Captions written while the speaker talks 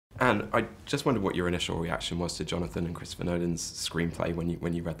Anne, I just wondered what your initial reaction was to Jonathan and Christopher Nolan's screenplay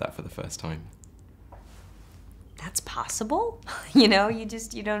when you read that for the first time. That's possible. You know, you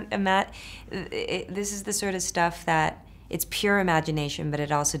don't imagine. This is the sort of stuff that it's pure imagination, but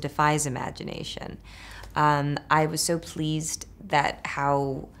it also defies imagination. I was so pleased that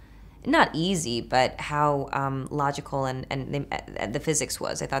how, not easy, but how logical and the physics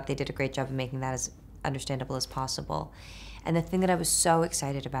was. I thought they did a great job of making that as understandable as possible. And the thing that I was so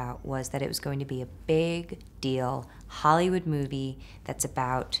excited about was that it was going to be a big deal Hollywood movie that's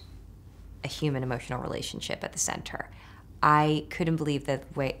about a human emotional relationship at the center. I couldn't believe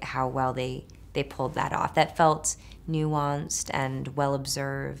how well they pulled that off. That felt nuanced and well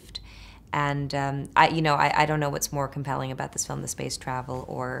observed. And I don't know what's more compelling about this film, the space travel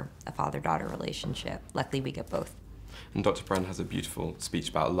or a father-daughter relationship. Luckily, we get both. And Dr. Brand has a beautiful speech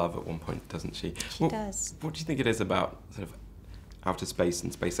about love at one point, doesn't she? She does. What do you think it is about sort of outer space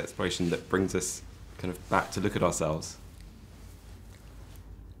and space exploration that brings us kind of back to look at ourselves?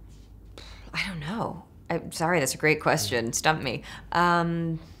 I don't know. I'm sorry, that's a great question. Stumped me.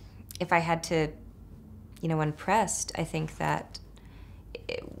 If I had to, when pressed, I think that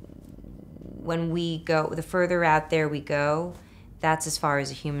when we go, the further out there we go, that's as far as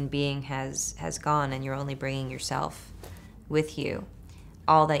a human being has gone, and you're only bringing yourself with you,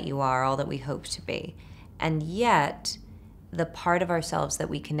 all that you are, all that we hope to be. And yet, the part of ourselves that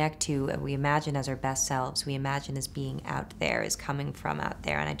we connect to and we imagine as our best selves, we imagine as being out there, is coming from out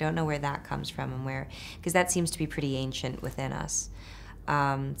there. And I don't know where that comes from and where, because that seems to be pretty ancient within us.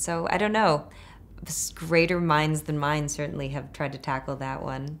 So I don't know. Greater minds than mine certainly have tried to tackle that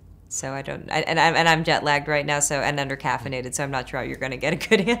one. So I'm jet lagged right now, and under caffeinated, so I'm not sure how you're going to get a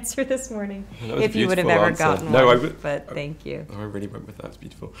good answer this morning. If you would have ever gotten one. But thank you. I really went with that. It's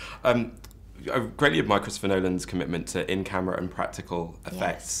beautiful. I greatly admire Christopher Nolan's commitment to in-camera and practical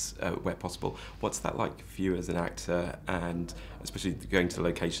effects where possible. What's that like for you as an actor, and especially going to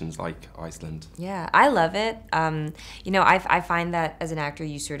locations like Iceland? Yeah, I love it. I find that as an actor,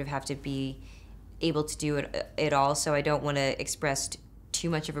 you sort of have to be able to do it all, so I don't want to express too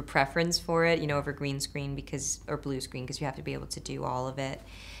much of a preference for it, over green screen or blue screen, because you have to be able to do all of it.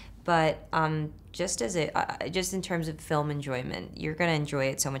 But just in terms of film enjoyment, you're going to enjoy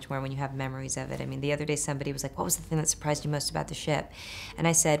it so much more when you have memories of it. I mean, the other day somebody was like, "What was the thing that surprised you most about the ship?" And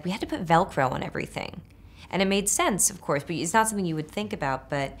I said, "We had to put Velcro on everything." And it made sense, of course, but it's not something you would think about,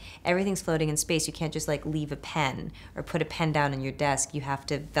 but everything's floating in space. You can't just leave a pen or put a pen down on your desk. You have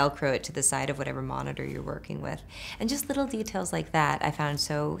to Velcro it to the side of whatever monitor you're working with. And just little details like that I found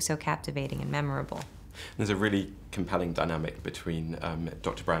so captivating and memorable. There's a really compelling dynamic between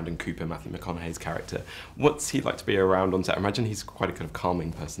Dr. Brand and Cooper, Matthew McConaughey's character. What's he like to be around on set? I imagine he's quite a kind of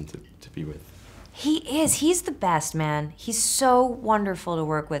calming person to be with. He is. He's the best, man. He's so wonderful to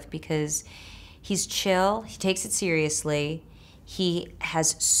work with because he's chill, he takes it seriously, he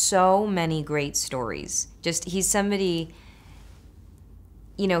has so many great stories. He's somebody,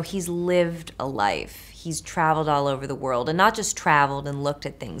 he's lived a life. He's traveled all over the world, and not just traveled and looked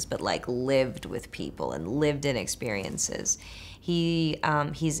at things, but lived with people and lived in experiences.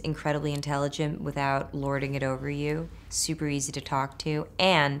 He's incredibly intelligent without lording it over you, super easy to talk to,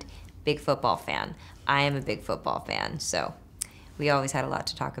 and big football fan. I am a big football fan, so we always had a lot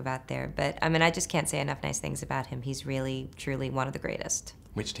to talk about there. But I mean, I just can't say enough nice things about him. He's really, truly one of the greatest.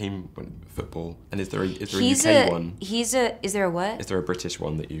 Which team won football? And is there a UK one? Is there a what? Is there a British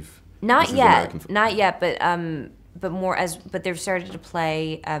one that you've? Not yet, but they've started to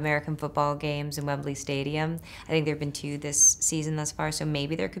play American football games in Wembley Stadium. I think there have been 2 this season thus far, so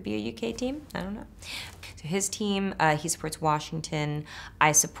maybe there could be a UK team. I don't know. So his team, he supports Washington.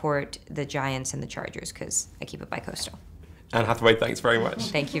 I support the Giants and the Chargers because I keep it bi-coastal. Anne Hathaway, thanks very much.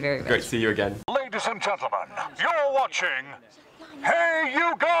 Thank you very much. Great to see you again. Ladies and gentlemen, you're watching Hey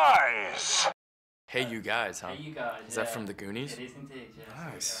You Guys! Hey You Guys, huh? Hey You Guys. Is that from the Goonies? It is indeed, yeah.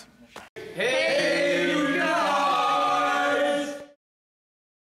 Nice. Hey!